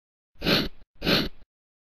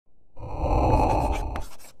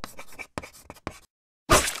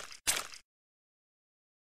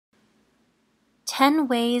10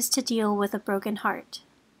 ways to deal with a broken heart.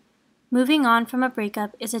 Moving on from a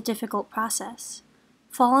breakup is a difficult process.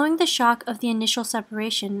 Following the shock of the initial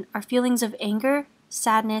separation are feelings of anger,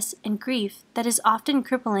 sadness, and grief that is often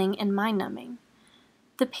crippling and mind-numbing.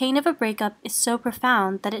 The pain of a breakup is so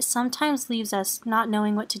profound that it sometimes leaves us not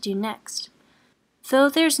knowing what to do next. Though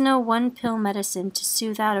there's no one-pill medicine to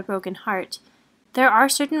soothe out a broken heart, there are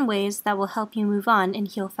certain ways that will help you move on and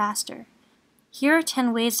heal faster. Here are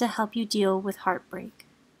 10 ways to help you deal with heartbreak.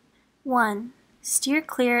 1. Steer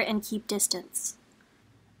clear and keep distance.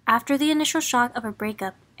 After the initial shock of a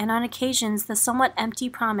breakup, and on occasions the somewhat empty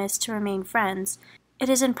promise to remain friends, it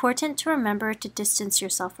is important to remember to distance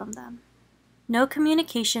yourself from them. No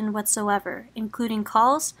communication whatsoever, including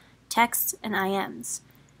calls, texts, and IMs.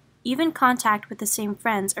 Even contact with the same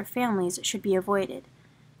friends or families should be avoided.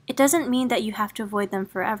 It doesn't mean that you have to avoid them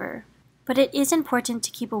forever, but it is important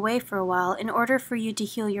to keep away for a while in order for you to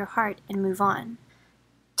heal your heart and move on.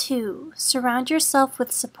 2. Surround yourself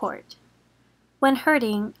with support. When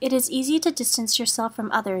hurting, it is easy to distance yourself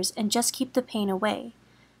from others and just keep the pain away.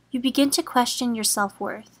 You begin to question your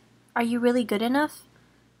self-worth. Are you really good enough?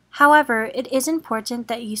 However, it is important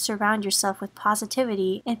that you surround yourself with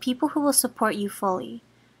positivity and people who will support you fully.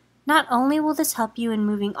 Not only will this help you in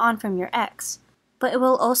moving on from your ex, but it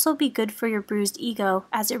will also be good for your bruised ego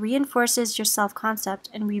as it reinforces your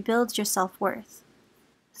self-concept and rebuilds your self-worth.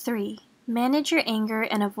 3. Manage your anger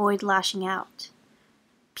and avoid lashing out.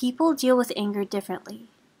 People deal with anger differently.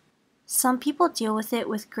 Some people deal with it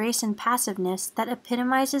with grace and passiveness that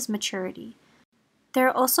epitomizes maturity. There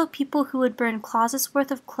are also people who would burn closets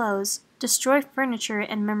worth of clothes, destroy furniture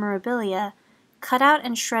and memorabilia, cut out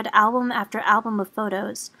and shred album after album of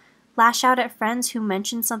photos, lash out at friends who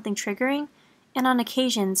mention something triggering, and on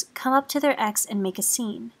occasions come up to their ex and make a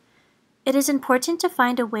scene. It is important to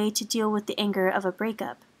find a way to deal with the anger of a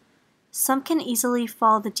breakup. Some can easily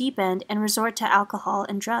fall the deep end and resort to alcohol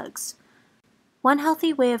and drugs. One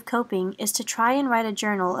healthy way of coping is to try and write a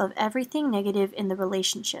journal of everything negative in the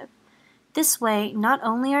relationship. This way, not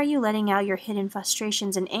only are you letting out your hidden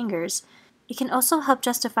frustrations and angers, it can also help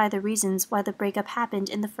justify the reasons why the breakup happened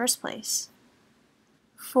in the first place.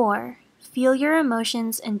 4. Feel your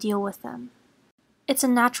emotions and deal with them. It's a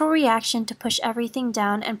natural reaction to push everything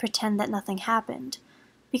down and pretend that nothing happened,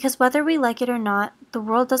 because whether we like it or not, the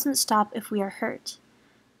world doesn't stop if we are hurt.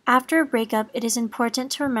 After a breakup, it is important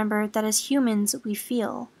to remember that as humans, we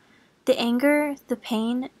feel the anger, the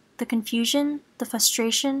pain, the confusion, the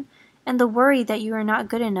frustration, and the worry that you are not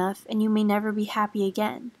good enough and you may never be happy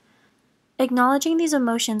again. Acknowledging these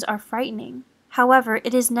emotions are frightening. However,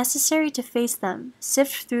 it is necessary to face them,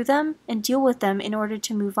 sift through them, and deal with them in order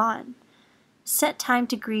to move on. Set time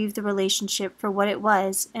to grieve the relationship for what it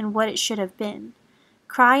was and what it should have been.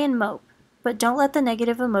 Cry and mope, but don't let the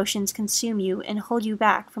negative emotions consume you and hold you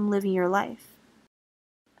back from living your life.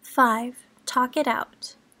 5. Talk it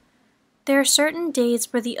out. There are certain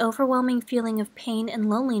days where the overwhelming feeling of pain and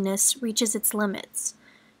loneliness reaches its limits.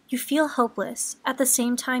 You feel hopeless. At the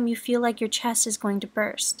same time, you feel like your chest is going to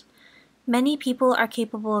burst. Many people are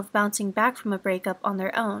capable of bouncing back from a breakup on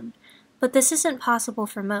their own, but this isn't possible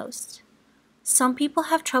for most. Some people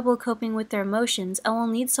have trouble coping with their emotions and will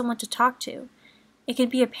need someone to talk to. It can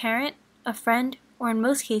be a parent, a friend, or in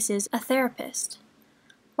most cases, a therapist.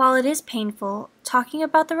 While it is painful, talking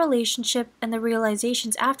about the relationship and the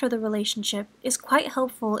realizations after the relationship is quite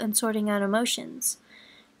helpful in sorting out emotions.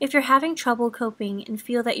 If you're having trouble coping and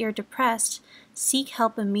feel that you're depressed, seek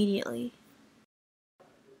help immediately.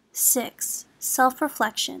 6.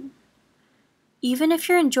 Self-reflection. Even if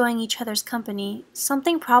you're enjoying each other's company,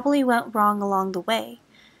 something probably went wrong along the way.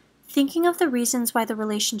 Thinking of the reasons why the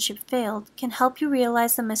relationship failed can help you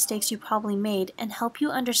realize the mistakes you probably made and help you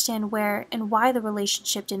understand where and why the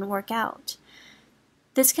relationship didn't work out.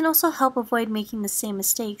 This can also help avoid making the same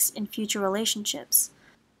mistakes in future relationships.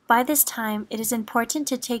 By this time, it is important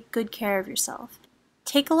to take good care of yourself.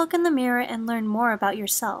 Take a look in the mirror and learn more about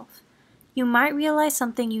yourself. You might realize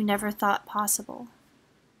something you never thought possible.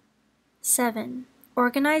 7.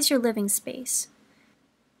 Organize your living space.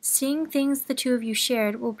 Seeing things the two of you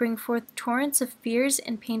shared will bring forth torrents of fears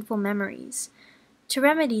and painful memories. To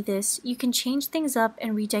remedy this, you can change things up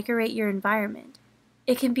and redecorate your environment.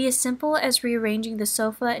 It can be as simple as rearranging the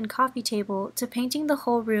sofa and coffee table to painting the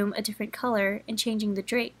whole room a different color and changing the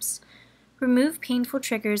drapes. Remove painful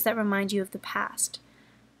triggers that remind you of the past.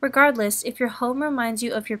 Regardless, if your home reminds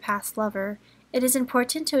you of your past lover, it is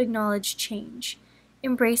important to acknowledge change.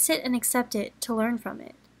 Embrace it and accept it to learn from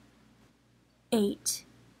it. 8.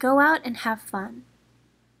 Go out and have fun.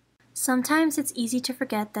 Sometimes it's easy to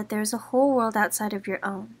forget that there's a whole world outside of your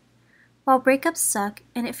own. While breakups suck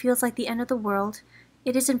and it feels like the end of the world,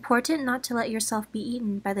 it is important not to let yourself be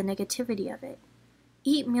eaten by the negativity of it.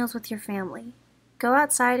 Eat meals with your family. Go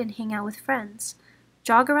outside and hang out with friends.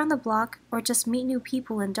 Jog around the block or just meet new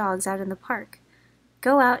people and dogs out in the park.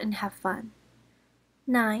 Go out and have fun.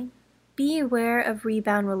 9. Be aware of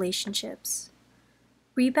rebound relationships.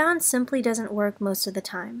 Rebound simply doesn't work most of the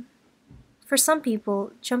time. For some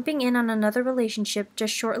people, jumping in on another relationship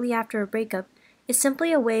just shortly after a breakup is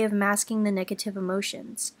simply a way of masking the negative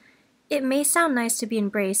emotions. It may sound nice to be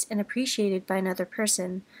embraced and appreciated by another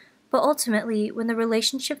person, but ultimately, when the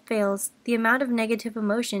relationship fails, the amount of negative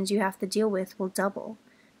emotions you have to deal with will double.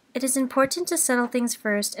 It is important to settle things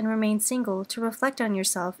first and remain single to reflect on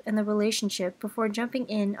yourself and the relationship before jumping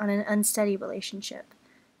in on an unsteady relationship.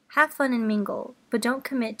 Have fun and mingle, but don't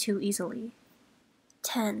commit too easily.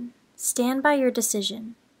 10. Stand by your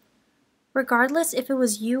decision. Regardless if it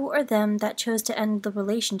was you or them that chose to end the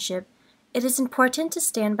relationship, it is important to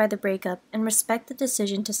stand by the breakup and respect the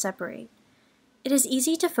decision to separate. It is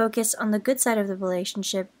easy to focus on the good side of the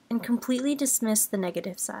relationship and completely dismiss the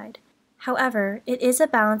negative side. However, it is a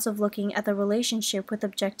balance of looking at the relationship with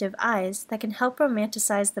objective eyes that can help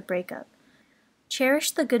romanticize the breakup.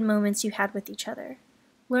 Cherish the good moments you had with each other.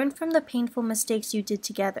 Learn from the painful mistakes you did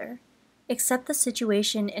together. Accept the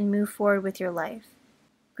situation and move forward with your life.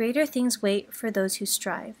 Greater things wait for those who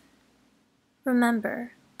strive.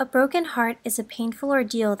 Remember, a broken heart is a painful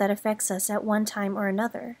ordeal that affects us at one time or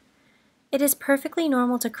another. It is perfectly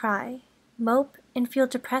normal to cry, mope, and feel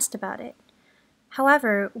depressed about it.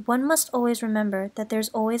 However, one must always remember that there's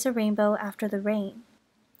always a rainbow after the rain.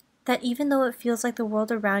 That even though it feels like the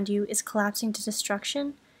world around you is collapsing to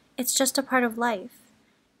destruction, it's just a part of life.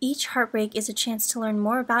 Each heartbreak is a chance to learn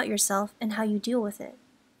more about yourself and how you deal with it.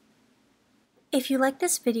 If you like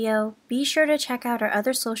this video, be sure to check out our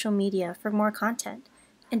other social media for more content.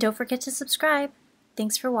 And don't forget to subscribe.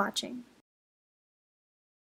 Thanks for watching.